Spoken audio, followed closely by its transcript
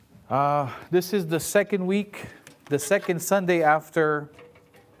This is the second week, the second Sunday after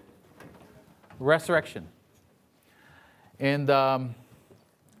resurrection. And I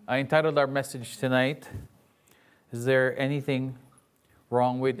entitled our message tonight, Is there anything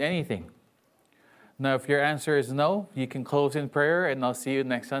wrong with anything? Now, if your answer is no, you can close in prayer and I'll see you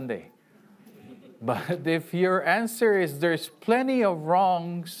next Sunday. But if your answer is there's plenty of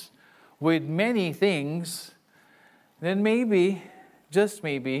wrongs with many things, then maybe, just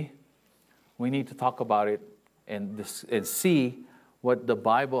maybe, we need to talk about it and see what the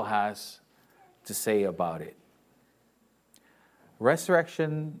Bible has to say about it.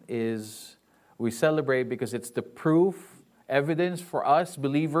 Resurrection we celebrate because it's the proof, evidence for us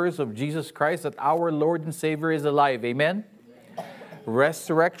believers of Jesus Christ that our Lord and Savior is alive. Amen?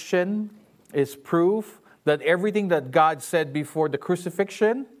 Resurrection is proof that everything that God said before the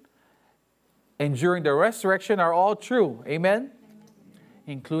crucifixion and during the resurrection are all true. Amen?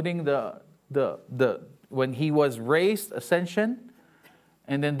 Including the when He was raised, ascension,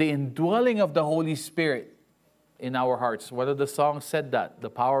 and then the indwelling of the Holy Spirit in our hearts. One of the songs said that the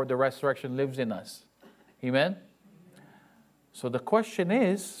power of the resurrection lives in us. Amen? So the question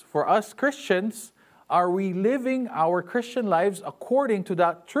is, for us Christians, are we living our Christian lives according to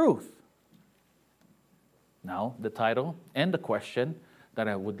that truth? Now, the title and the question that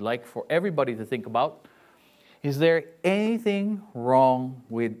I would like for everybody to think about, is there anything wrong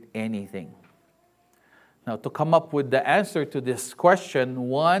with anything? Now, to come up with the answer to this question,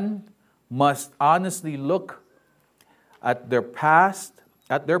 one must honestly look at their past,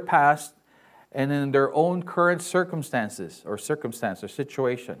 and in their own current circumstance or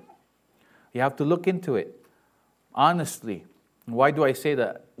situation. You have to look into it honestly. Why do I say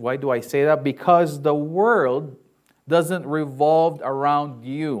that? Because the world doesn't revolve around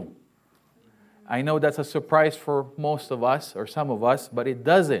you. I know that's a surprise for most of us or some of us, but it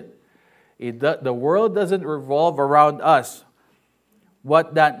doesn't. The world doesn't revolve around us.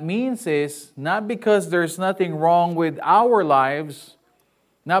 What that means is not because there's nothing wrong with our lives,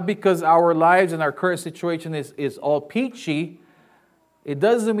 not because our lives and our current situation is all peachy, it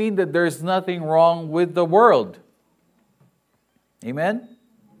doesn't mean that there's nothing wrong with the world. Amen?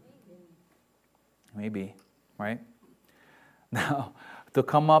 Maybe, right? Now, to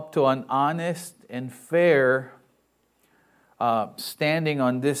come up to an honest and fair standing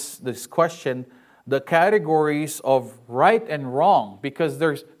on this question, the categories of right and wrong, because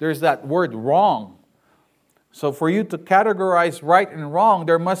there's that word wrong. So for you to categorize right and wrong,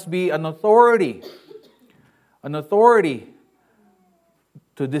 there must be an authority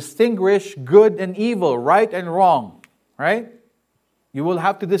to distinguish good and evil, right and wrong, right? You will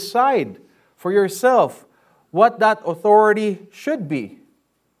have to decide for yourself what that authority should be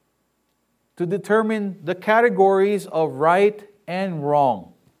to determine the categories of right and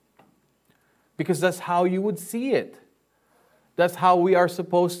wrong. Because that's how you would see it. That's how we are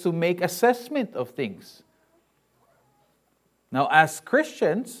supposed to make assessment of things. Now, as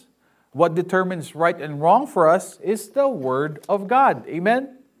Christians, what determines right and wrong for us is the Word of God.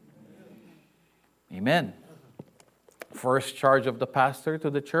 Amen? Amen. First charge of the pastor to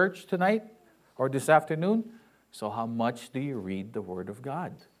the church tonight or this afternoon. So how much do you read the Word of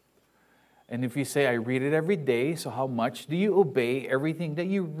God? And if you say, I read it every day, so how much do you obey everything that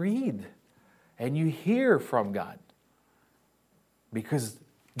you read and you hear from God? Because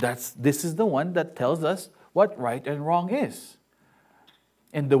this is the one that tells us what right and wrong is.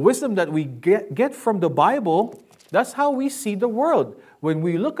 And the wisdom that we get from the Bible, that's how we see the world. When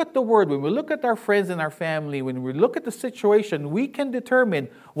we look at the Word, when we look at our friends and our family, when we look at the situation, we can determine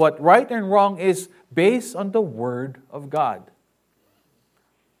what right and wrong is based on the Word of God.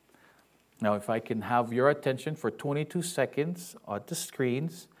 Now, if I can have your attention for 22 seconds on the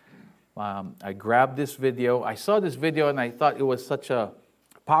screens, I grabbed this video. I saw this video and I thought it was such a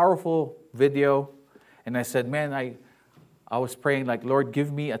powerful video. And I said, man, I was praying like, Lord,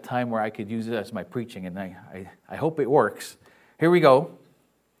 give me a time where I could use it as my preaching. And I hope it works. Here we go.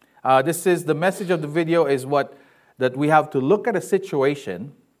 This is the message of the video is that we have to look at a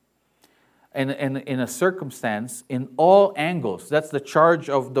situation and in a circumstance in all angles. That's the charge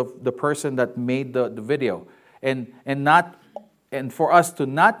of the person that made the video. And for us to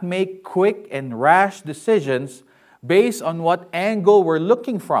not make quick and rash decisions based on what angle we're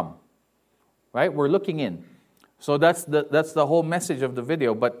looking from. Right? We're looking in. So that's the whole message of the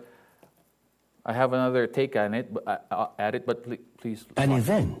video, but I have another take on it, but please. An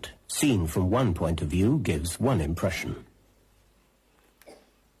event seen from one point of view gives one impression.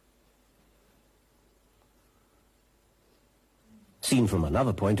 Seen from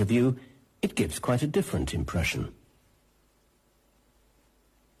another point of view, it gives quite a different impression.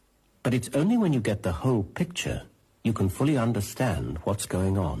 But it's only when you get the whole picture you can fully understand what's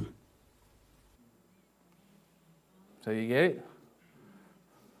going on. So you get it?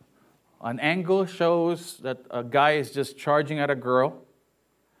 An angle shows that a guy is just charging at a girl.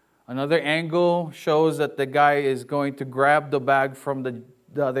 Another angle shows that the guy is going to grab the bag from the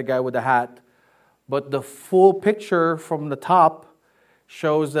other guy with the hat. But the full picture from the top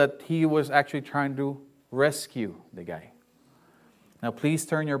shows that he was actually trying to rescue the guy. Now please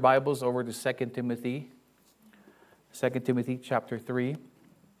turn your Bibles over to 2 Timothy. 2 Timothy chapter 3,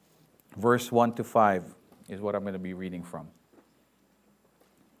 verse 1 to 5 is what I'm going to be reading from.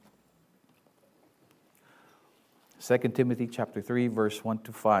 2 Timothy chapter 3, verse 1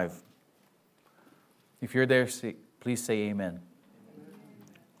 to 5. If you're there, please say amen.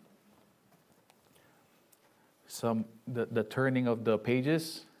 The turning of the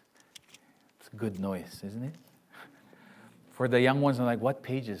pages, it's a good noise, isn't it? For the young ones, I'm like, what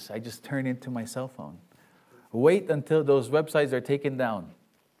pages? I just turn into my cell phone. Wait until those websites are taken down.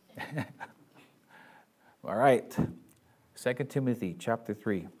 All right. 2 Timothy chapter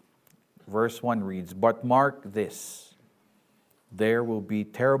 3, verse 1 reads, "But mark this, there will be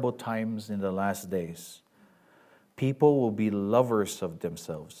terrible times in the last days. People will be lovers of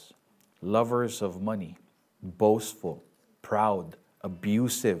themselves, lovers of money, boastful, proud,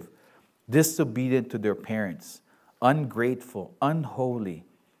 abusive, disobedient to their parents, ungrateful, unholy,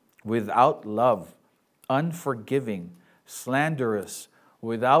 without love, unforgiving, slanderous,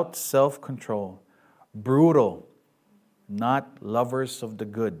 without self-control, brutal, not lovers of the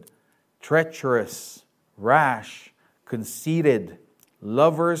good, treacherous, rash, conceited,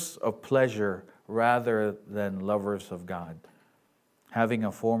 lovers of pleasure rather than lovers of God, having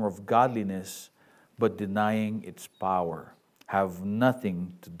a form of godliness but denying its power, have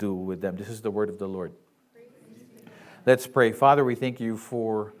nothing to do with them." This is the word of the Lord. Let's pray. Father, we thank you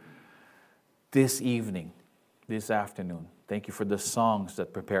for this evening, this afternoon. Thank you for the songs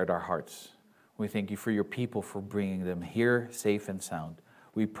that prepared our hearts. We thank you for your people for bringing them here safe and sound.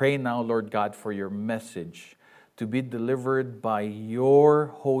 We pray now, Lord God, for your message to be delivered by your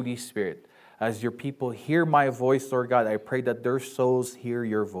Holy Spirit. As your people hear my voice, Lord God, I pray that their souls hear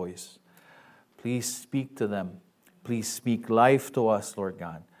your voice. Please speak to them. Please speak life to us, Lord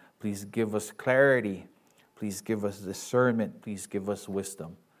God. Please give us clarity. Please give us discernment. Please give us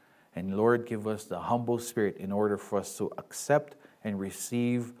wisdom. And Lord, give us the humble spirit in order for us to accept and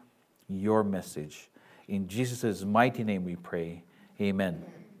receive your message. In Jesus' mighty name we pray. Amen.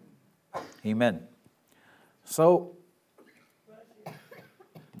 Amen. So,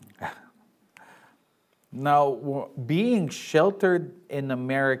 now, being sheltered in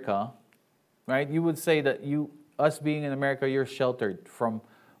America, right? You would say that us being in America, you're sheltered from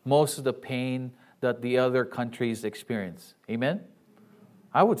most of the pain that the other countries experience. Amen?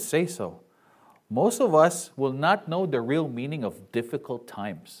 I would say so. Most of us will not know the real meaning of difficult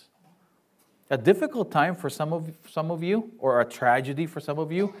times. A difficult time for some of you, or a tragedy for some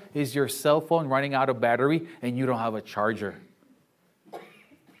of you, is your cell phone running out of battery and you don't have a charger.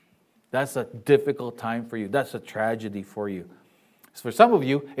 That's a difficult time for you. That's a tragedy for you. So for some of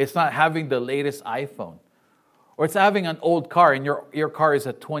you, it's not having the latest iPhone. Or it's having an old car and your car is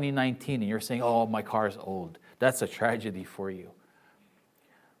a 2019 and you're saying, oh, my car is old. That's a tragedy for you.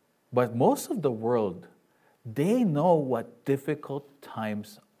 But most of the world, they know what difficult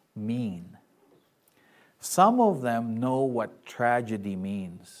times mean. Some of them know what tragedy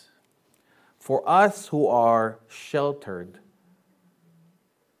means. For us who are sheltered,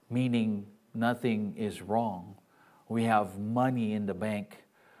 meaning nothing is wrong, we have money in the bank,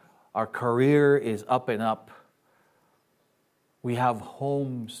 our career is up and up, we have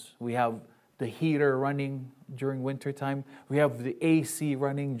homes, we have the heater running during wintertime, we have the AC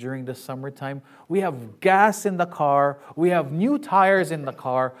running during the summertime, we have gas in the car, we have new tires in the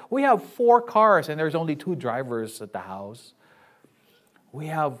car, we have 4 cars and there's only 2 drivers at the house. We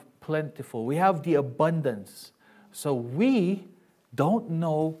have plentiful, we have the abundance. So we don't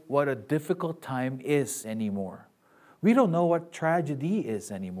know what a difficult time is anymore. We don't know what tragedy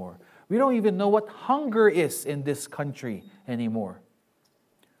is anymore. We don't even know what hunger is in this country anymore.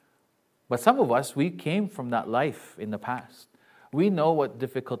 But some of us, we came from that life in the past. We know what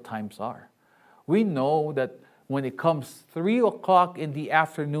difficult times are. We know that when it comes 3 o'clock in the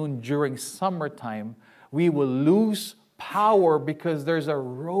afternoon during summertime, we will lose power because there's a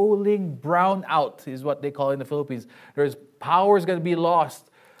rolling brownout, is what they call it in the Philippines. There's power is going to be lost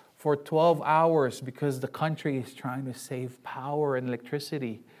for 12 hours because the country is trying to save power and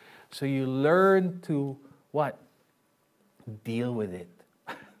electricity. So you learn to what? Deal with it.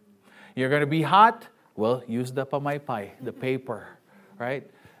 You're going to be hot? Well, use the pamay-pay, the paper, right?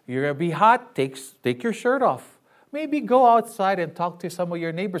 You're going to be hot, take your shirt off. Maybe go outside and talk to some of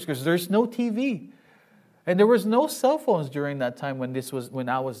your neighbors because there's no TV. And there was no cell phones during that time when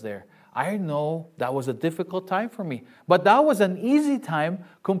I was there. I know that was a difficult time for me. But that was an easy time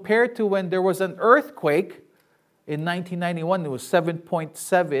compared to when there was an earthquake in 1991. It was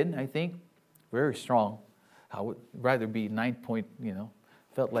 7.7, I think. Very strong. I would rather be 9 point,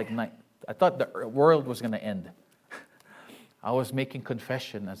 felt like 9. I thought the world was going to end. I was making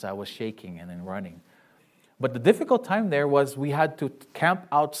confession as I was shaking and then running. But the difficult time there was we had to camp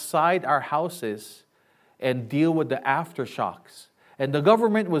outside our houses and deal with the aftershocks. And the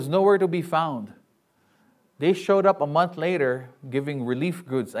government was nowhere to be found. They showed up a month later giving relief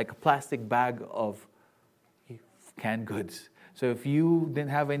goods, like a plastic bag of canned goods. So if you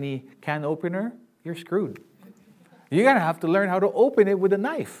didn't have any can opener, you're screwed. You're going to have to learn how to open it with a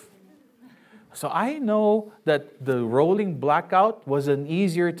knife. So I know that the rolling blackout was an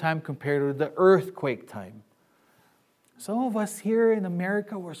easier time compared to the earthquake time. Some of us here in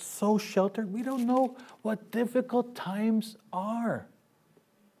America, we're so sheltered, we don't know what difficult times are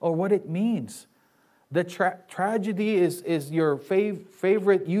or what it means. The tragedy is your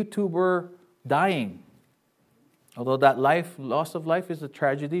favorite YouTuber dying. Although that loss of life is a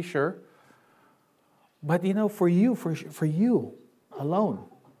tragedy, sure. But for you alone.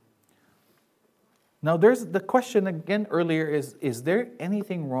 Now there's the question again earlier is there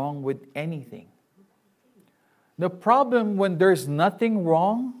anything wrong with anything? The problem when there's nothing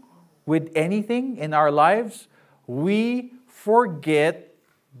wrong with anything in our lives, we forget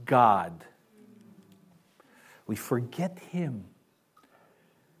God. We forget Him.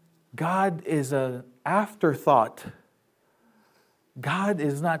 God is an afterthought. God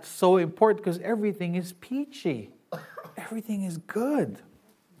is not so important because everything is peachy. Everything is good.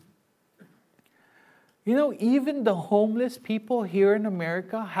 Even the homeless people here in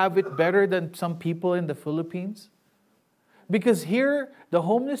America have it better than some people in the Philippines. Because here, the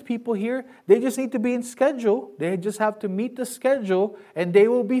homeless people here, they just need to be in schedule. They just have to meet the schedule and they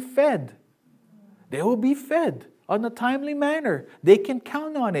will be fed. They will be fed on a timely manner. They can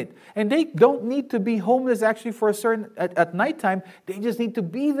count on it. And they don't need to be homeless actually for at nighttime. They just need to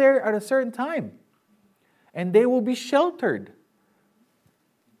be there at a certain time. And they will be sheltered.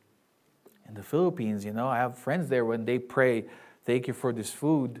 In the Philippines, I have friends there when they pray, thank you for this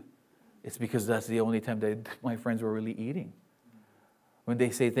food, it's because that's the only time that my friends were really eating. When they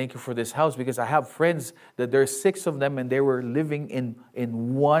say thank you for this house, because I have friends that there's 6 of them and they were living in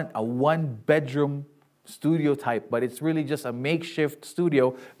a one-bedroom studio type, but it's really just a makeshift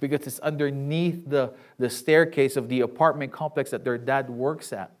studio because it's underneath the staircase of the apartment complex that their dad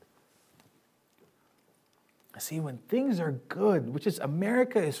works at. See, when things are good, which is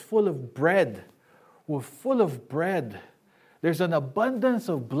America is full of bread. We're full of bread. There's an abundance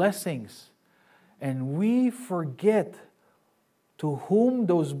of blessings. And we forget to whom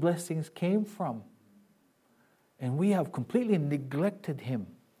those blessings came from. And we have completely neglected Him.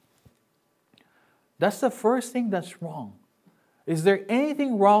 That's the first thing that's wrong. Is there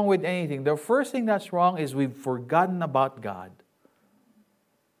anything wrong with anything? The first thing that's wrong is we've forgotten about God.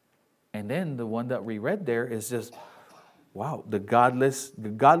 And then the one that we read there is just, wow, the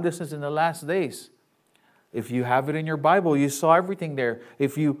godlessness in the last days. If you have it in your Bible, you saw everything there.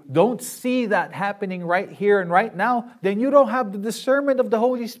 If you don't see that happening right here and right now, then you don't have the discernment of the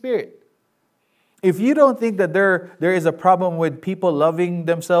Holy Spirit. If you don't think that there is a problem with people loving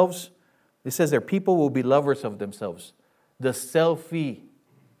themselves, it says there, people will be lovers of themselves. The selfie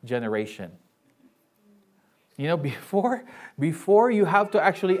generation. Before you have to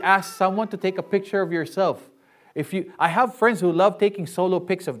actually ask someone to take a picture of yourself. I have friends who love taking solo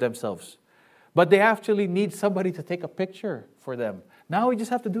pics of themselves, but they actually need somebody to take a picture for them. Now you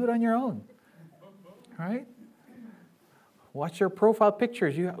just have to do it on your own, right? Watch your profile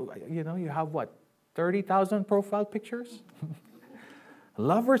pictures. You have what, 30,000 profile pictures?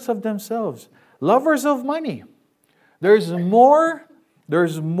 Lovers of themselves, lovers of money. There's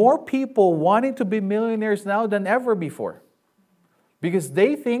more people wanting to be millionaires now than ever before. Because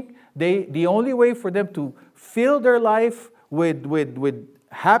they think the only way for them to fill their life with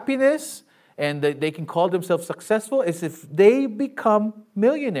happiness and that they can call themselves successful is if they become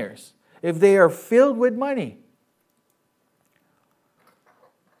millionaires, if they are filled with money.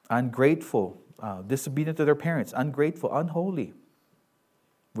 Ungrateful, disobedient to their parents, ungrateful, unholy,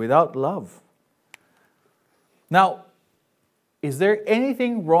 without love. Now, is there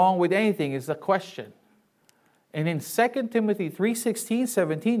anything wrong with anything is the question. And in 2 Timothy 3:16,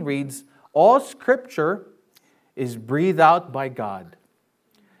 17 reads, all Scripture is breathed out by God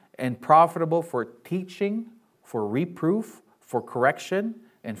and profitable for teaching, for reproof, for correction,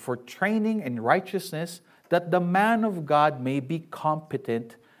 and for training in righteousness, that the man of God may be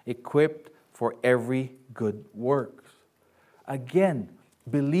competent, equipped for every good work. Again,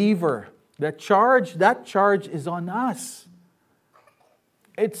 believer, that charge is on us.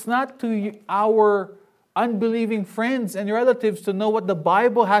 It's not to our unbelieving friends and relatives to know what the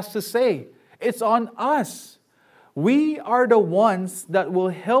Bible has to say. It's on us. We are the ones that will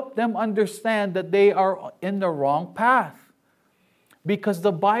help them understand that they are in the wrong path. Because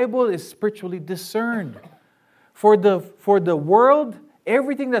the Bible is spiritually discerned. For the world,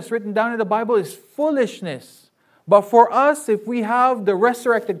 everything that's written down in the Bible is foolishness. But for us, if we have the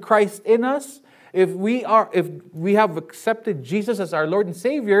resurrected Christ in us, if we have accepted Jesus as our Lord and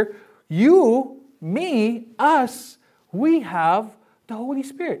Savior, you, me, us, we have the Holy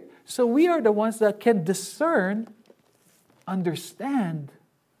Spirit. So we are the ones that can discern, understand,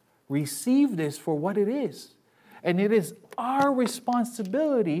 receive this for what it is. And it is our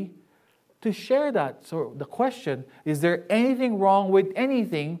responsibility to share that. So the question, is there anything wrong with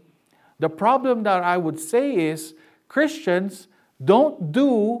anything? The problem that I would say is Christians don't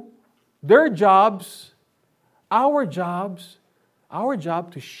do their jobs, our job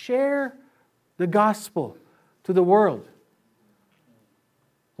to share the gospel to the world.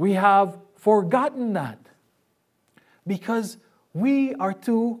 We have forgotten that because we are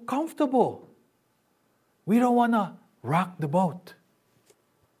too comfortable. We don't want to rock the boat.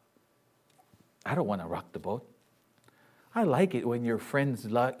 I don't want to rock the boat. I like it when your friends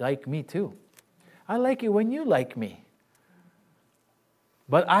like me too. I like it when you like me.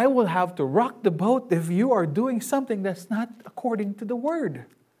 But I will have to rock the boat if you are doing something that's not according to the Word.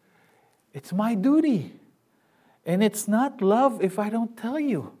 It's my duty. And it's not love if I don't tell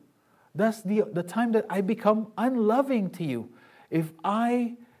you. That's the time that I become unloving to you. If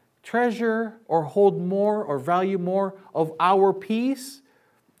I treasure or hold more or value more of our peace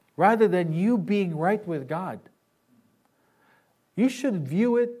rather than you being right with God. You should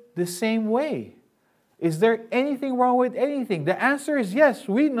view it the same way. Is there anything wrong with anything? The answer is yes.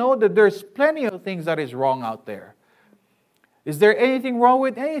 We know that there's plenty of things that is wrong out there. Is there anything wrong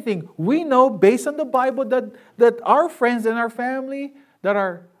with anything? We know based on the Bible that our friends and our family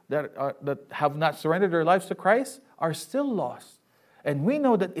that have not surrendered their lives to Christ are still lost. And we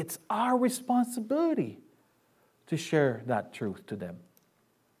know that it's our responsibility to share that truth to them.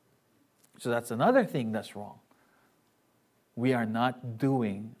 So that's another thing that's wrong. We are not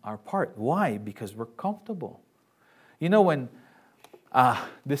doing our part. Why? Because we're comfortable. You know, when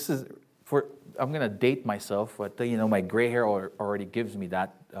this is for, I'm going to date myself, but my gray hair already gives me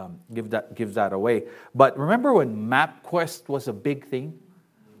that, gives that away. But remember when MapQuest was a big thing?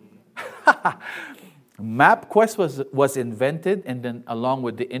 MapQuest was invented, and then along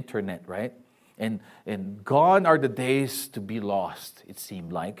with the internet, right? And gone are the days to be lost, it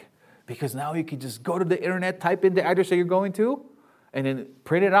seemed like. Because now you can just go to the internet, type in the address that you're going to, and then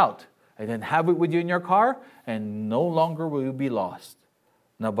print it out. And then have it with you in your car, and no longer will you be lost.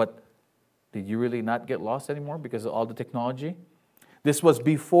 Now, but did you really not get lost anymore because of all the technology? This was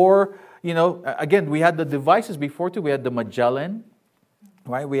before, again, we had the devices before too. We had the Magellan,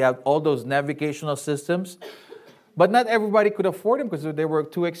 right? We have all those navigational systems. But not everybody could afford them because they were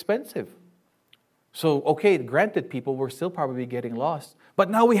too expensive. So, okay, granted, people were still probably getting lost. But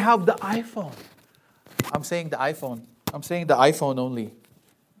now we have the iPhone. I'm saying the iPhone. I'm saying the iPhone only.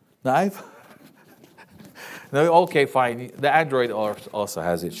 The iPhone. No, okay, fine. The Android also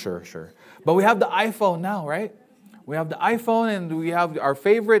has it, sure. But we have the iPhone now, right? We have the iPhone and we have our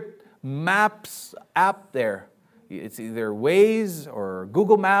favorite Maps app there. It's either Waze or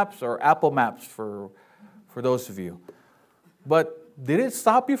Google Maps or Apple Maps for those of you. But did it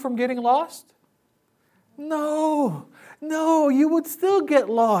stop you from getting lost? No, you would still get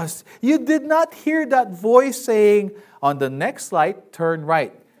lost. You did not hear that voice saying, on the next light, turn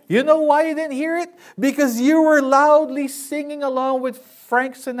right. You know why you didn't hear it? Because you were loudly singing along with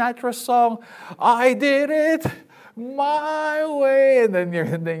Frank Sinatra's song, I did it my way. And then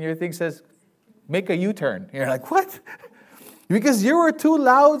your thing says, make a U-turn. You're like, what? Because you were too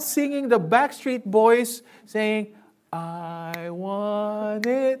loud singing the Backstreet Boys saying, I want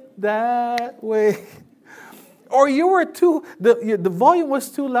it that way. Or you were the volume was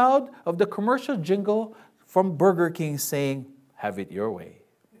too loud of the commercial jingle from Burger King saying, have it your way.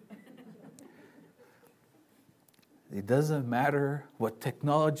 It doesn't matter what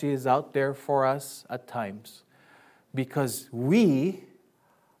technology is out there for us at times, because we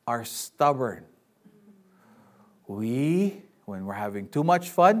are stubborn. When we're having too much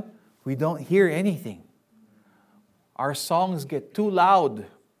fun, we don't hear anything. Our songs get too loud.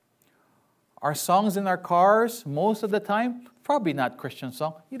 Our songs in our cars, most of the time, probably not Christian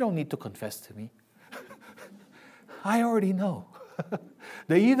song. You don't need to confess to me. I already know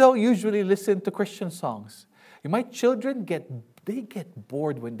that you don't usually listen to Christian songs. My children get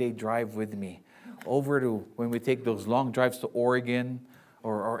bored when they drive with me when we take those long drives to Oregon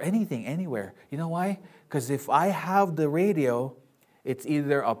or anything, anywhere. You know why? Because if I have the radio, it's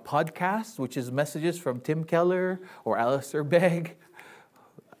either a podcast, which is messages from Tim Keller or Alistair Begg,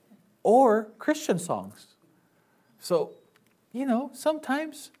 or Christian songs. So,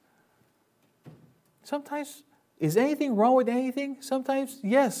 sometimes, is anything wrong with anything? Sometimes,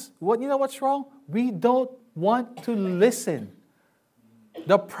 yes. What's wrong? We don't want to listen.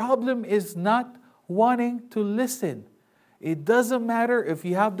 The problem is not wanting to listen. It doesn't matter if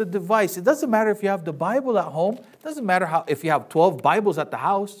you have the device. It doesn't matter if you have the Bible at home. It doesn't matter if you have 12 Bibles at the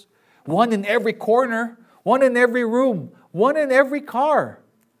house. One in every corner. One in every room. One in every car.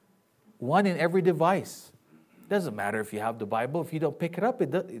 One in every device. It doesn't matter if you have the Bible. If you don't pick it up,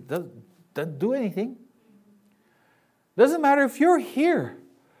 it doesn't do anything. It doesn't matter if you're here.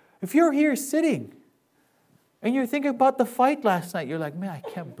 If you're here sitting and you're thinking about the fight last night, you're like, man, I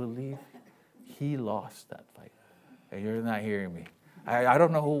can't believe he lost that fight. And you're not hearing me. I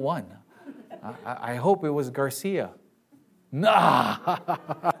don't know who won. I hope it was Garcia. Nah.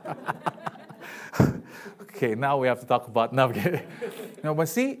 Okay, now we have to talk about no, but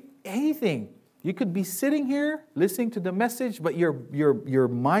see, anything. You could be sitting here listening to the message, but your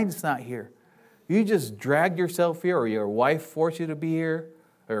mind's not here. You just dragged yourself here, or your wife forced you to be here,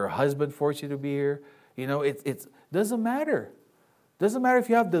 or your husband forced you to be here. It doesn't matter. Doesn't matter if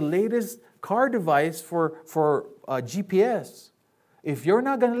you have the latest car device for GPS. If you're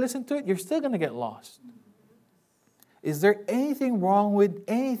not going to listen to it, you're still going to get lost. Is there anything wrong with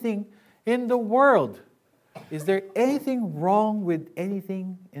anything in the world? Is there anything wrong with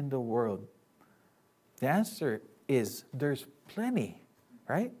anything in the world? The answer is there's plenty,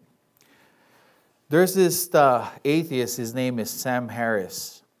 right? There's this atheist, his name is Sam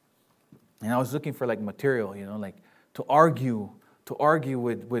Harris. And I was looking for material, to argue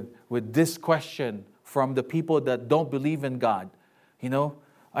with this question from the people that don't believe in God.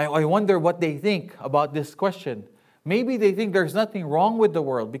 I wonder what they think about this question. Maybe they think there's nothing wrong with the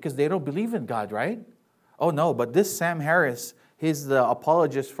world because they don't believe in God, right? Oh no, but this Sam Harris, he's the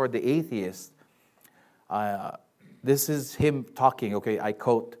apologist for the atheist. This is him talking, okay, I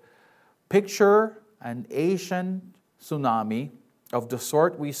quote, "Picture an Asian tsunami of the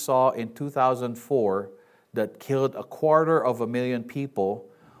sort we saw in 2004 that killed 250,000 people,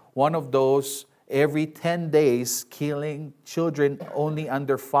 one of those every 10 days killing children only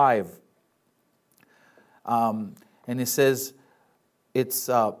under 5. And it says it's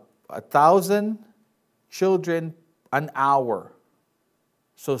 1,000 children an hour,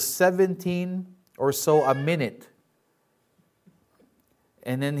 so 17 or so a minute.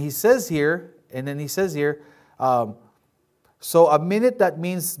 And then he says here, so a minute, that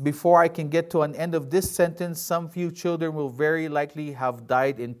means before I can get to an end of this sentence, some few children will very likely have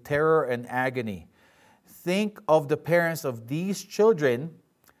died in terror and agony. Think of the parents of these children.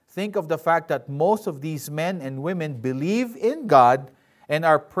 Think of the fact that most of these men and women believe in God and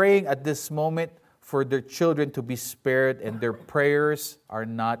are praying at this moment for their children to be spared, and their prayers are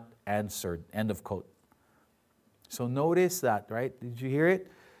not answered." End of quote. So notice that, right? Did you hear it?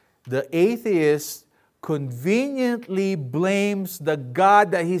 The atheist conveniently blames the God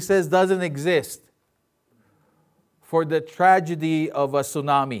that he says doesn't exist for the tragedy of a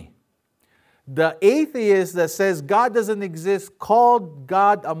tsunami. The atheist that says God doesn't exist called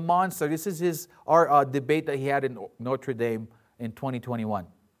God a monster. This is our debate that he had in Notre Dame in 2021.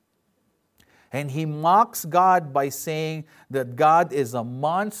 And he mocks God by saying that God is a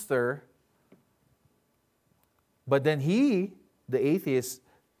monster. But then he, the atheist,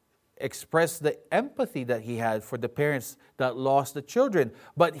 expressed the empathy that he had for the parents that lost the children.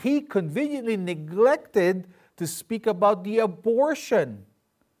 But he conveniently neglected to speak about the abortion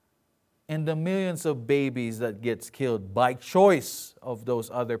and the millions of babies that gets killed by choice of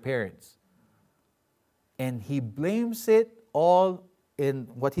those other parents. And he blames it all in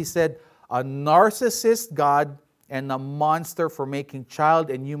what he said, a narcissist God and a monster for making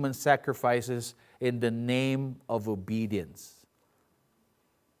child and human sacrifices in the name of obedience.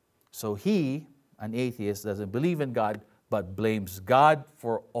 So he, an atheist, doesn't believe in God, but blames God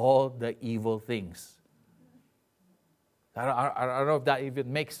for all the evil things. I don't know if that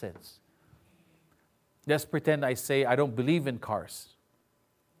even makes sense. Let's pretend I say I don't believe in cars.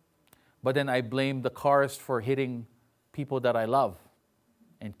 But then I blame the cars for hitting people that I love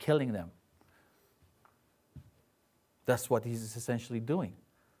and killing them. That's what he's essentially doing.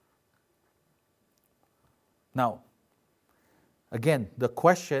 Now, Again, the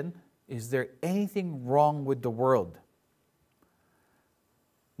question, is there anything wrong with the world?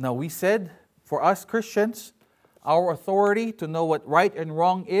 Now, we said, for us Christians, our authority to know what right and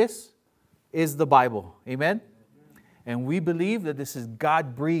wrong is the Bible. Amen? And we believe that this is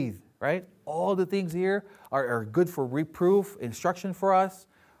God-breathed, right? All the things here are good for reproof, instruction for us,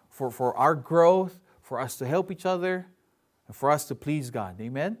 for our growth, for us to help each other, and for us to please God.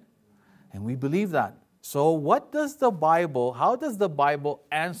 Amen? And we believe that. So how does the Bible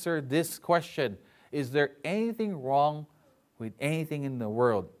answer this question? Is there anything wrong with anything in the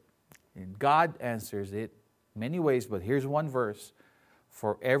world? And God answers it many ways, but here's one verse.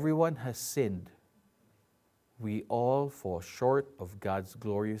 For everyone has sinned. We all fall short of God's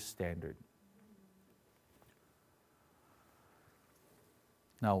glorious standard.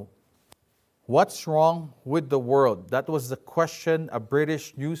 Now, what's wrong with the world? That was the question a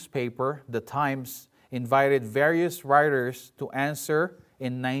British newspaper, The Times, invited various writers to answer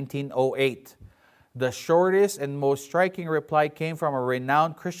in 1908. The shortest and most striking reply came from a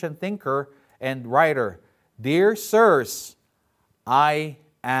renowned Christian thinker and writer. Dear sirs, I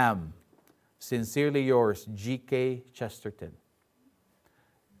am. Sincerely yours, G.K. Chesterton.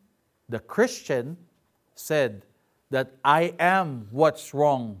 The Christian said that I am what's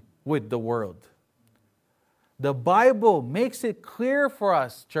wrong with the world. The Bible makes it clear for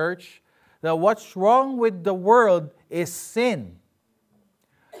us, church, that what's wrong with the world is sin.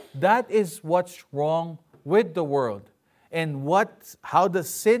 That is what's wrong with the world. And how does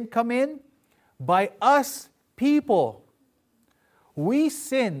sin come in? By us people. We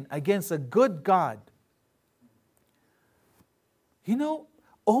sin against a good God.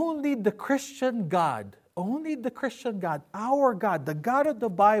 Only the Christian God, our God, the God of the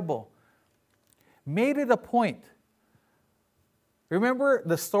Bible, made it a point. Remember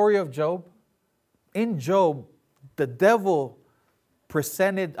the story of Job? In Job, the devil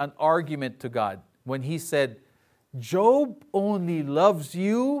presented an argument to God when he said, Job only loves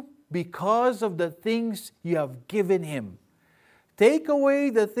you because of the things you have given him. Take away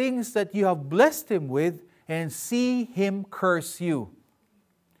the things that you have blessed him with and see him curse you.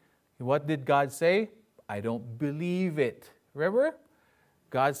 What did God say? I don't believe it. Remember?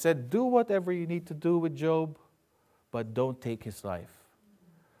 God said, do whatever you need to do with Job, but don't take his life.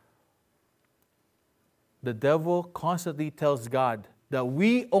 The devil constantly tells God that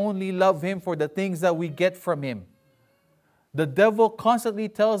we only love him for the things that we get from him. The devil constantly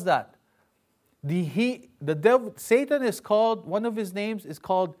tells that. The devil, Satan is called, one of his names is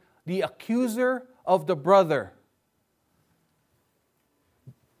called the accuser of the brother.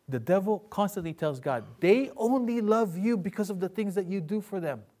 The devil constantly tells God, they only love you because of the things that you do for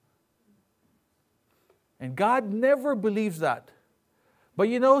them. And God never believes that. But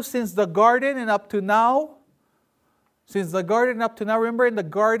since the garden and up to now, remember in the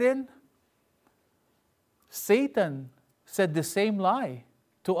garden, Satan said the same lie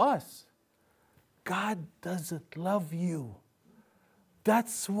to us. God doesn't love you.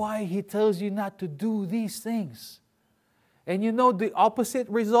 That's why he tells you not to do these things. And the opposite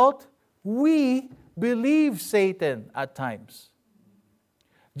result? We believe Satan at times.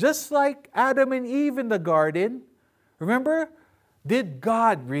 Just like Adam and Eve in the garden, remember, did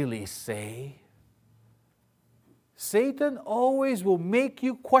God really say? Satan always will make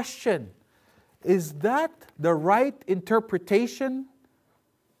you question, is that the right interpretation?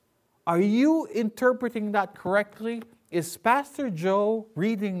 Are you interpreting that correctly? Is Pastor Joe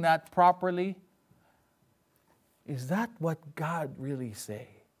reading that properly? Is that what God really say?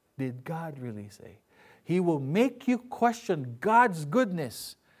 Did God really say? He will make you question God's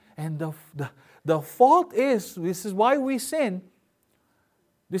goodness. And the fault is, this is why we sin.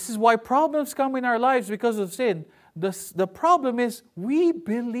 This is why problems come in our lives because of sin. The problem is we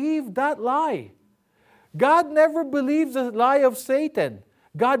believe that lie. God never believes the lie of Satan.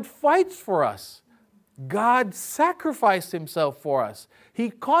 God fights for us. God sacrificed himself for us. He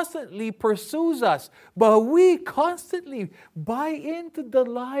constantly pursues us, but we constantly buy into the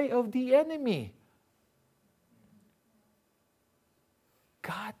lie of the enemy.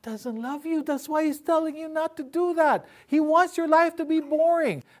 God doesn't love you. That's why he's telling you not to do that. He wants your life to be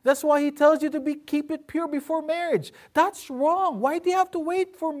boring. That's why he tells you to keep it pure before marriage. That's wrong. Why do you have to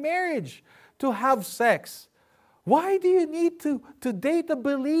wait for marriage to have sex? Why do you need to date a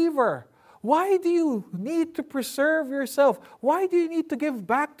believer? Why do you need to preserve yourself? Why do you need to give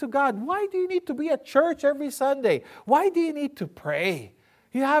back to God? Why do you need to be at church every Sunday? Why do you need to pray?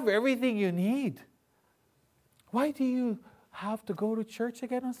 You have everything you need. Why do you have to go to church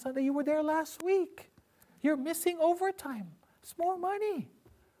again on Sunday? You were there last week. You're missing overtime. It's more money.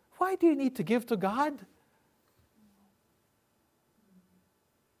 Why do you need to give to God?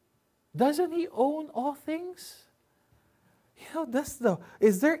 Doesn't He own all things?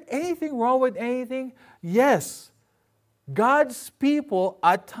 Is there anything wrong with anything? Yes. God's people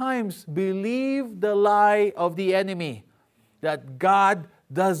at times believe the lie of the enemy that God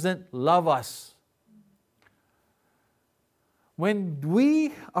doesn't love us. When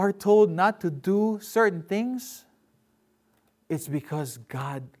we are told not to do certain things, it's because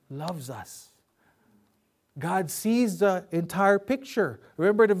God loves us. God sees the entire picture.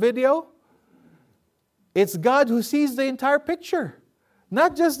 Remember the video? It's God who sees the entire picture.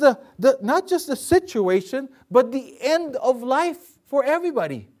 Not just the situation, but the end of life for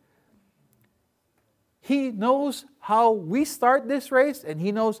everybody. He knows how we start this race, and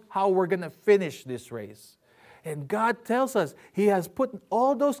He knows how we're going to finish this race. And God tells us He has put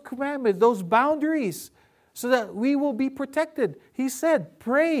all those commandments, those boundaries, so that we will be protected. He said,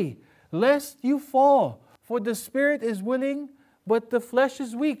 pray lest you fall, for the spirit is willing, but the flesh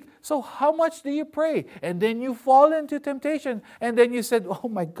is weak. So how much do you pray? And then you fall into temptation. And then you said, oh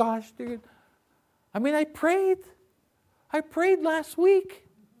my gosh, dude. I prayed. I prayed last week.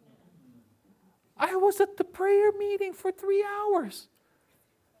 I was at the prayer meeting for 3 hours.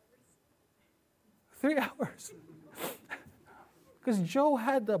 3 hours. Because Joe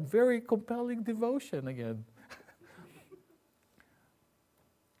had a very compelling devotion again.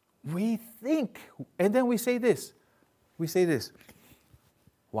 We think, and then we say this.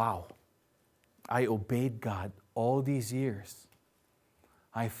 Wow, I obeyed God all these years.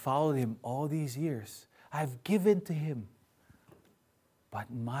 I followed Him all these years. I've given to Him.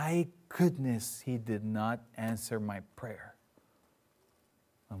 But my goodness, He did not answer my prayer.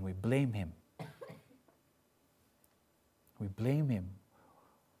 And we blame Him. We blame Him.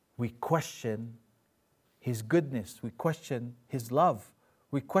 We question His goodness. We question His love.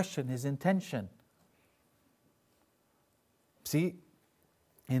 We question His intention. See,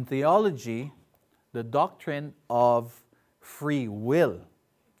 in theology, the doctrine of free will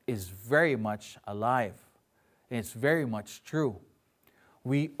is very much alive. And it's very much true.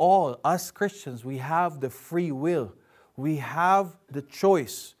 We all, us Christians, we have the free will. We have the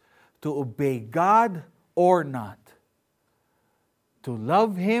choice to obey God or not. To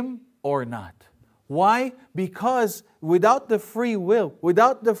love Him or not. Why? Because without the free will,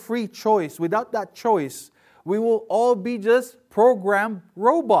 without the free choice, without that choice, we will all be just programmed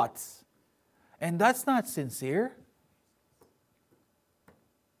robots. And that's not sincere.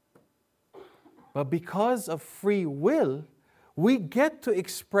 But because of free will, we get to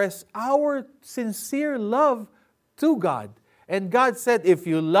express our sincere love to God. And God said, if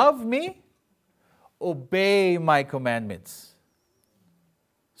you love me, obey my commandments.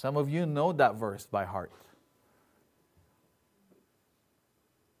 Some of you know that verse by heart.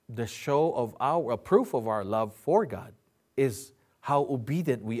 The show of a proof of our love for God is how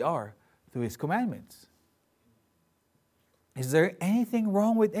obedient we are to His commandments. Is there anything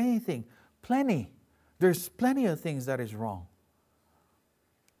wrong with anything? Plenty. There's plenty of things that is wrong.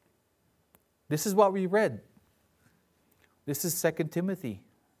 This is what we read. This is 2 Timothy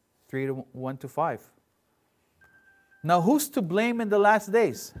 3:1-5. Now, who's to blame in the last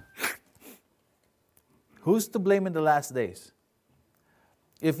days? Who's to blame in the last days?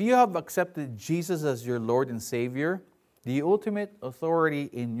 If you have accepted Jesus as your Lord and Savior, the ultimate authority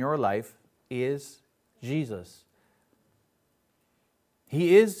in your life is Jesus.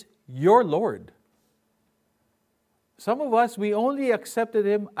 He is your Lord. Some of us, we only accepted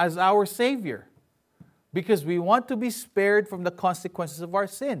Him as our Savior because we want to be spared from the consequences of our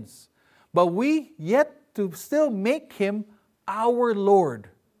sins. But we yet to still make Him our Lord.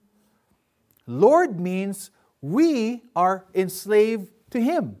 Lord means we are enslaved to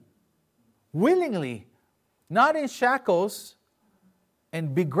Him willingly, not in shackles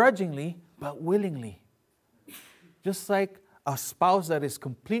and begrudgingly, but willingly. Just like a spouse that is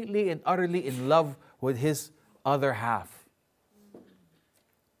completely and utterly in love with his other half.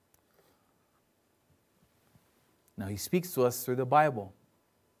 Now, He speaks to us through the Bible.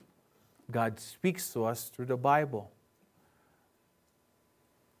 God speaks to us through the Bible.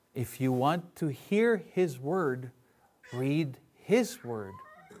 If you want to hear His Word, read His Word.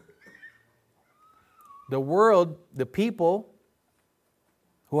 The world, the people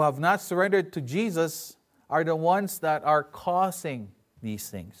who have not surrendered to Jesus are the ones that are causing these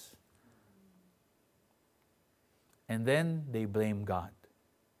things. And then they blame God.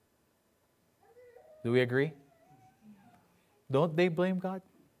 Do we agree? Don't they blame God?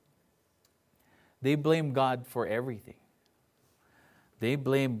 They blame God for everything. They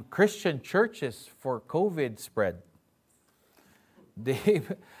blame Christian churches for COVID spread.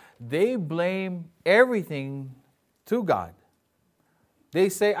 They blame everything to God. They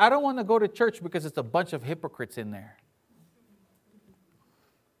say, I don't want to go to church because it's a bunch of hypocrites in there.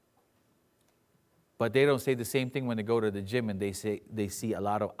 But they don't say the same thing when they go to the gym and they see a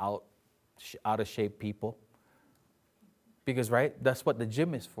lot of out of shape people. Because, right, that's what the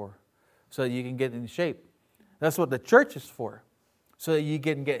gym is for. So that you can get in shape. That's what the church is for. So that you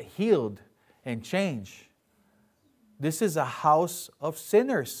can get healed and change. This is a house of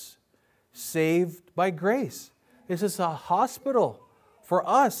sinners saved by grace. This is a hospital for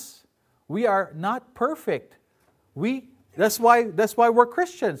us. We are not perfect. That's why we're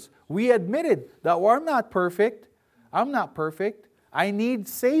Christians. We admitted that I'm not perfect. I'm not perfect. I need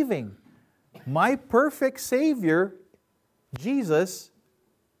saving. My perfect Savior, Jesus,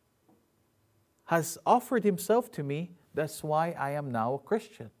 has offered Himself to me. That's why I am now a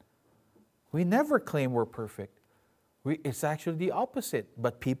Christian. We never claim we're perfect. It's actually the opposite.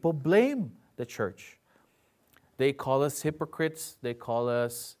 But people blame the church. They call us hypocrites. They call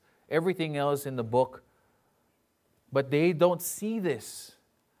us everything else in the book. But they don't see this.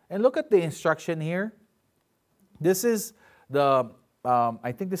 And look at the instruction here. This is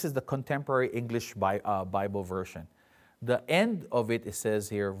I think this is the Contemporary English Bible version. The end of it says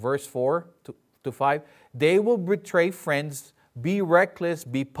here, verse 4 to 5, they will betray friends, be reckless,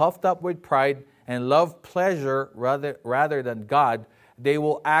 be puffed up with pride, and love pleasure rather than God. They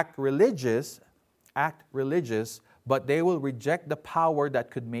will act religious, but they will reject the power that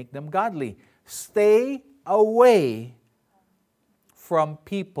could make them godly. Stay away from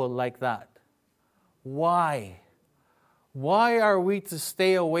people like that. Why? Why are we to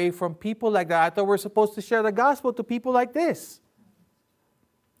stay away from people like that? I thought we're supposed to share the gospel to people like this.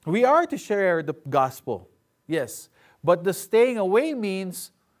 We are to share the gospel, yes. But the staying away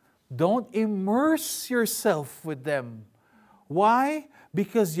means don't immerse yourself with them. Why?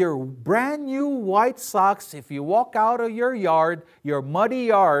 Because your brand new white socks, if you walk out of your yard, your muddy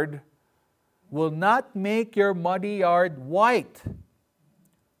yard, will not make your muddy yard white.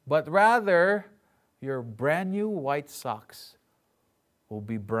 But rather, your brand new white socks will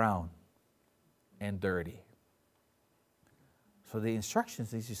be brown and dirty. So the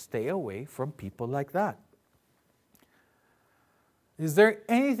instructions is to stay away from people like that. Is there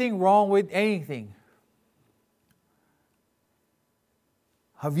anything wrong with anything?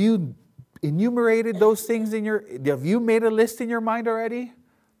 Have you enumerated those things have you made a list in your mind already?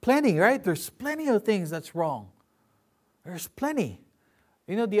 Plenty, right? There's plenty of things that's wrong. There's plenty.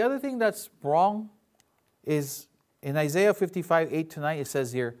 The other thing that's wrong is in Isaiah 55, 8-9, it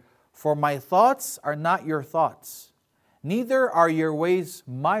says here, for my thoughts are not your thoughts, neither are your ways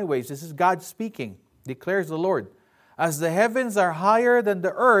my ways. This is God speaking, declares the Lord. As the heavens are higher than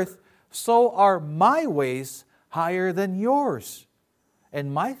the earth, so are my ways higher than yours,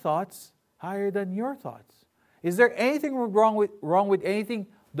 and my thoughts higher than your thoughts. Is there anything wrong with anything?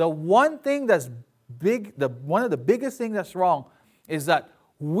 The one thing that's big, one of the biggest things that's wrong is that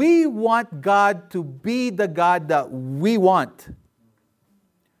we want God to be the God that we want.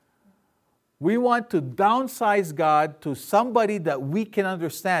 We want to downsize God to somebody that we can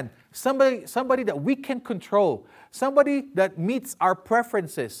understand, somebody that we can control, somebody that meets our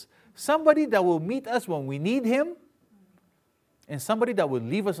preferences, somebody that will meet us when we need Him, and somebody that will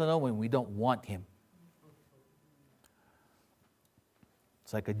leave us alone when we don't want Him.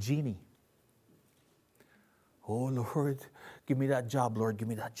 It's like a genie. Oh, Lord, give me that job, Lord, give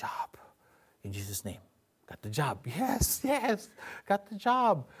me that job. In Jesus' name. Got the job. Yes, got the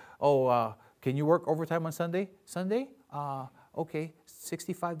job. Oh, can you work overtime on Sunday? Sunday? Okay,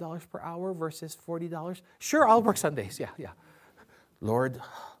 $65 per hour versus $40. Sure, I'll work Sundays. Yeah. Lord,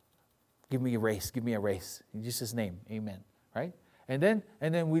 give me a raise. In Jesus' name, amen. Right? And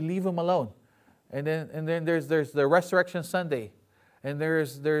then we leave Him alone. And then there's the Resurrection Sunday. And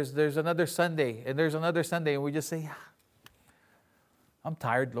there's another Sunday, and there's another Sunday, and we just say, I'm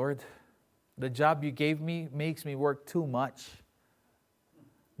tired, Lord. The job you gave me makes me work too much.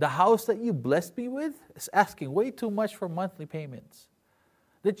 The house that you blessed me with is asking way too much for monthly payments.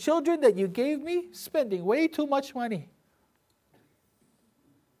 The children that you gave me, spending way too much money.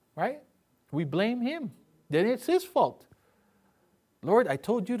 Right? We blame Him. Then it's His fault. Lord, I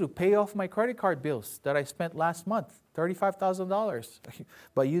told you to pay off my credit card bills that I spent last month, $35,000.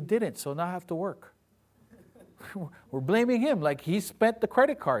 But you didn't, so now I have to work. We're blaming Him like He spent the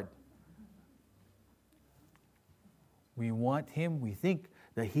credit card. We want Him, we think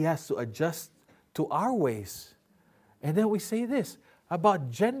that He has to adjust to our ways. And then we say this about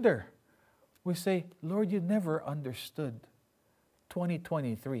gender. We say, Lord, you never understood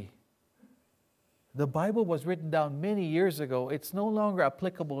 2023. The Bible was written down many years ago. It's no longer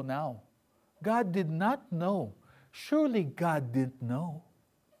applicable now. God did not know Surely God didn't know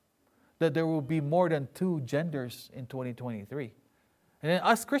that there will be more than two genders in 2023. And then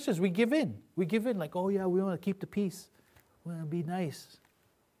us Christians, we give in. We give in like, oh yeah, we want to keep the peace. We want to be nice.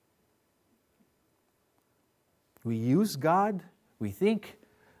 We use God. We think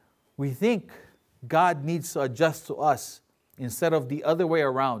God needs to adjust to us instead of the other way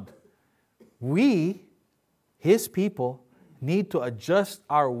around. We, His people, need to adjust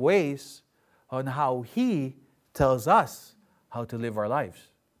our ways on how He tells us how to live our lives.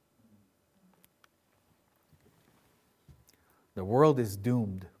 The world is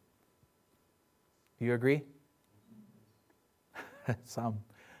doomed. Do you agree? Some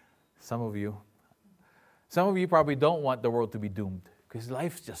of you. Some of you probably don't want the world to be doomed because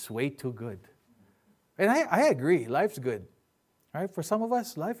life's just way too good. And I agree, life's good. Right? For some of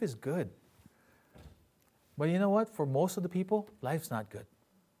us, life is good. But you know what? For most of the people, life's not good.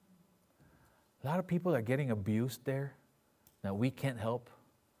 A lot of people are getting abused there that we can't help.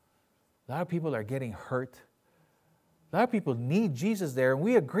 A lot of people are getting hurt. A lot of people need Jesus there, and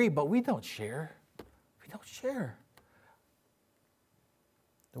we agree, but we don't share. We don't share.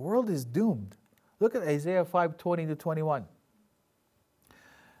 The world is doomed. Look at Isaiah 5:20-21.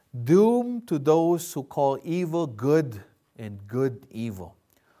 Doom to those who call evil good and good evil,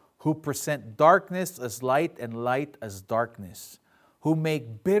 who present darkness as light and light as darkness, who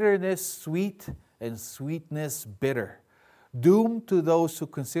make bitterness sweet and sweetness bitter. Doom to those who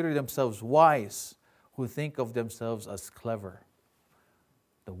consider themselves wise, who think of themselves as clever.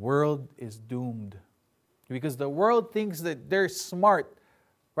 The world is doomed because the world thinks that they're smart,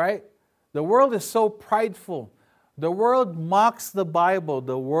 right? The world is so prideful. The world mocks the Bible.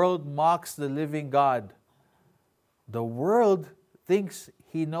 The world mocks the living God. The world thinks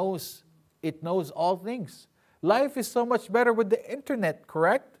it knows all things. Life is so much better with the internet,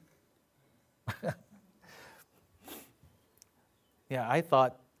 correct? Yeah, I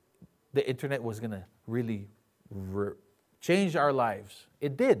thought the internet was going to really change our lives.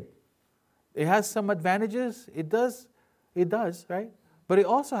 It did. It has some advantages. It does, right? But it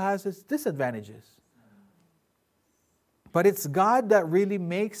also has its disadvantages. But it's God that really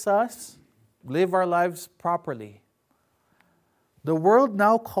makes us live our lives properly. The world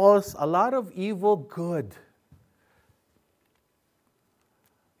now calls a lot of evil good.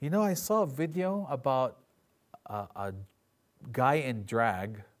 You know, I saw a video about a guy in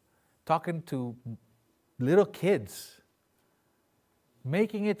drag talking to little kids,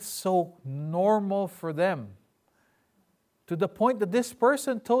 making it so normal for them, to the point that this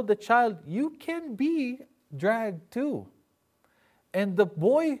person told the child, you can be drag too. And the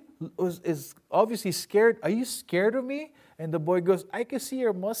boy is obviously scared. Are you scared of me? And the boy goes, I can see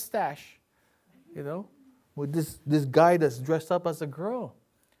your mustache. You know, with this guy that's dressed up as a girl.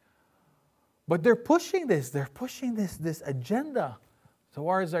 But they're pushing this. They're pushing this agenda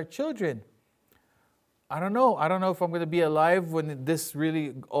towards our children. I don't know if I'm going to be alive when this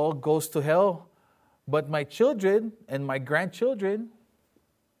really all goes to hell. But my children and my grandchildren,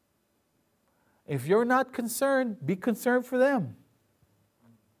 if you're not concerned, be concerned for them.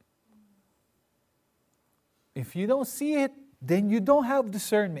 If you don't see it, then you don't have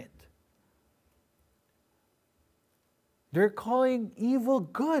discernment. They're calling evil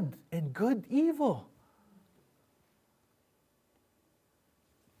good and good evil.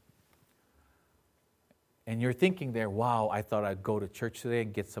 And you're thinking there, wow, I thought I'd go to church today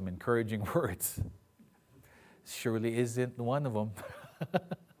and get some encouraging words. Surely isn't one of them.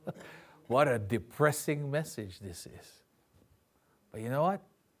 What a depressing message this is. But you know what?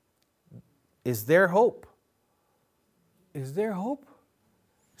 Is there hope? Is there hope?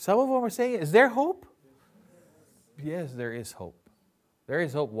 Some of them are saying, is there hope? Yes, there is hope. There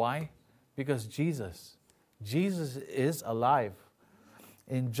is hope. Why? Because Jesus is alive.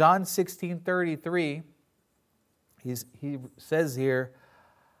 In John 16:33, he says here,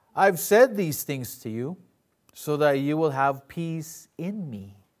 I've said these things to you so that you will have peace in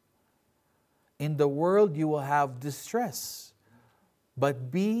me. In the world you will have distress,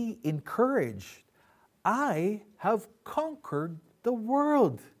 but be encouraged. I have conquered the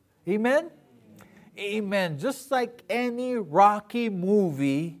world. Amen? Amen. Just like any Rocky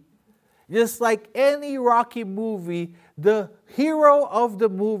movie, the hero of the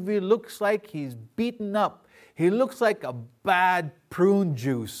movie looks like he's beaten up. He looks like a bad prune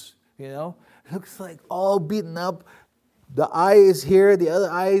juice, you know? Looks like all beaten up. The eye is here, the other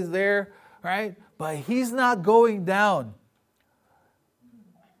eye is there, right? But he's not going down.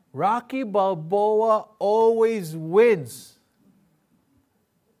 Rocky Balboa always wins.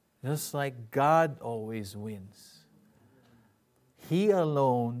 Just like God always wins. He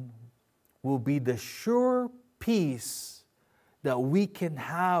alone will be the sure peace that we can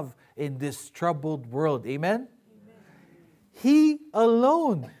have in this troubled world. Amen? He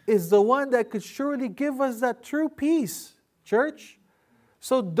alone is the one that could surely give us that true peace, church.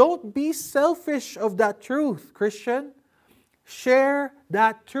 So don't be selfish of that truth, Christian. Share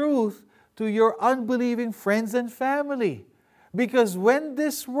that truth to your unbelieving friends and family. Because when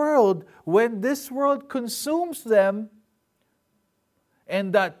this world consumes them,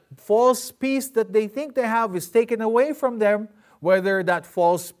 and that false peace that they think they have is taken away from them, whether that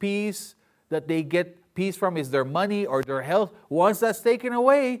false peace that they get peace from is their money or their health, once that's taken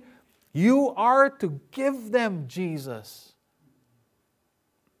away, you are to give them Jesus.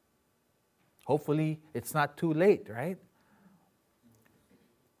 Hopefully, it's not too late, right?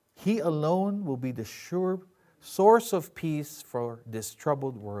 He alone will be the sure source of peace for this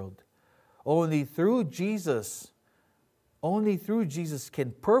troubled world. Only through Jesus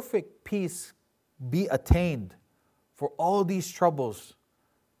can perfect peace be attained for all these troubles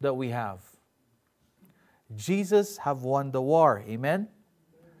that we have. Jesus have won the war. Amen?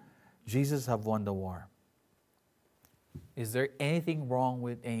 Jesus have won the war. Is there anything wrong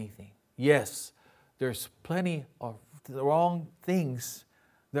with anything? Yes, there's plenty of wrong things.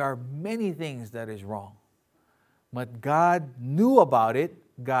 There are many things that is wrong. But God knew about it,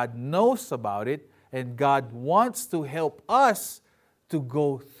 God knows about it, and God wants to help us to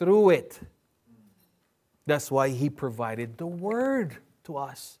go through it. That's why He provided the Word to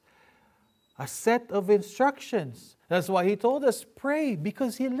us. A set of instructions. That's why He told us, pray,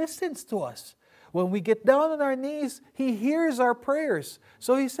 because He listens to us. When we get down on our knees, He hears our prayers.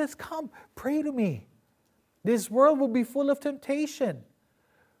 So He says, come, pray to me. This world will be full of temptation.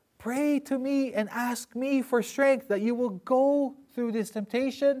 Pray to me and ask me for strength that you will go through this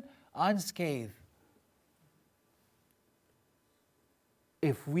temptation unscathed.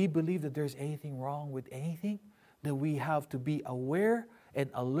 If we believe that there's anything wrong with anything, then we have to be aware and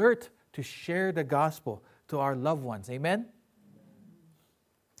alert to share the gospel to our loved ones. Amen?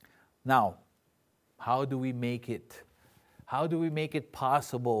 Now, how do we make it? How do we make it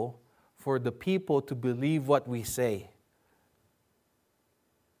possible for the people to believe what we say?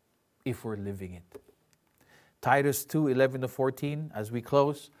 If we're living it. Titus 2:11-14, as we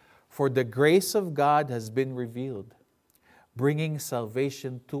close. For the grace of God has been revealed, bringing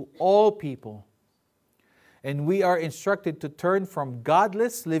salvation to all people. And we are instructed to turn from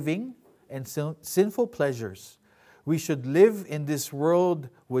godless living and sinful pleasures. We should live in this world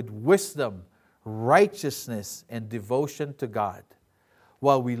with wisdom, righteousness, and devotion to God,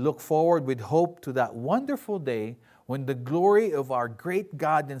 while we look forward with hope to that wonderful day when the glory of our great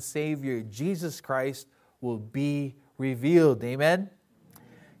God and Savior, Jesus Christ, will be revealed. Amen?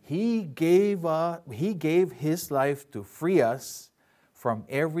 He gave His life to free us from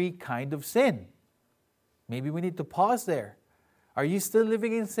every kind of sin. Maybe we need to pause there. Are you still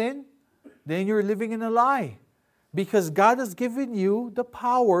living in sin? Then you're living in a lie. Because God has given you the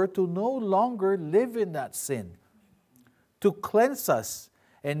power to no longer live in that sin. To cleanse us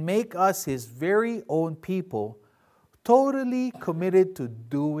and make us His very own people, totally committed to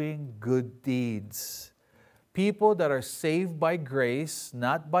doing good deeds. People that are saved by grace,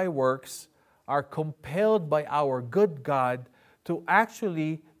 not by works, are compelled by our good God to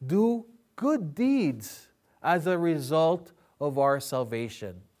actually do good deeds as a result of our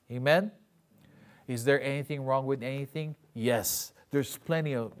salvation. Amen? Is there anything wrong with anything? Yes, there's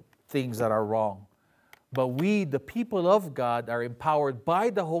plenty of things that are wrong. But we, the people of God, are empowered by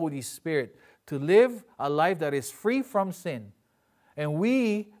the Holy Spirit to live a life that is free from sin. And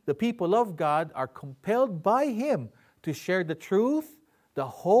we, the people of God, are compelled by Him to share the truth, the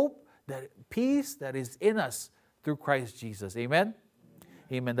hope, the peace that is in us through Christ Jesus. Amen?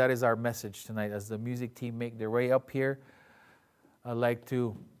 Amen. That is our message tonight. As the music team make their way up here, I'd like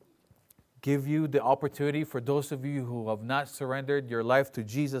to give you the opportunity, for those of you who have not surrendered your life to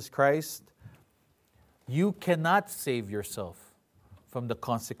Jesus Christ. You cannot save yourself from the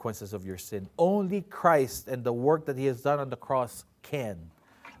consequences of your sin. Only Christ and the work that He has done on the cross can.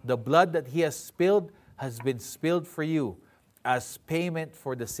 The blood that He has been spilled for you as payment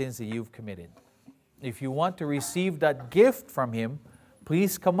for the sins that you've committed. If you want to receive that gift from Him,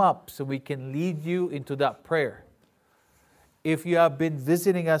 please come up so we can lead you into that prayer. If you have been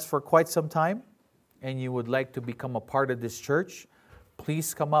visiting us for quite some time and you would like to become a part of this church,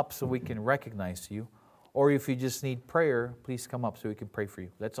 please come up so we can recognize you. Or if you just need prayer, please come up so we can pray for you.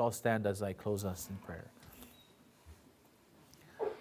 Let's all stand as I close us in prayer.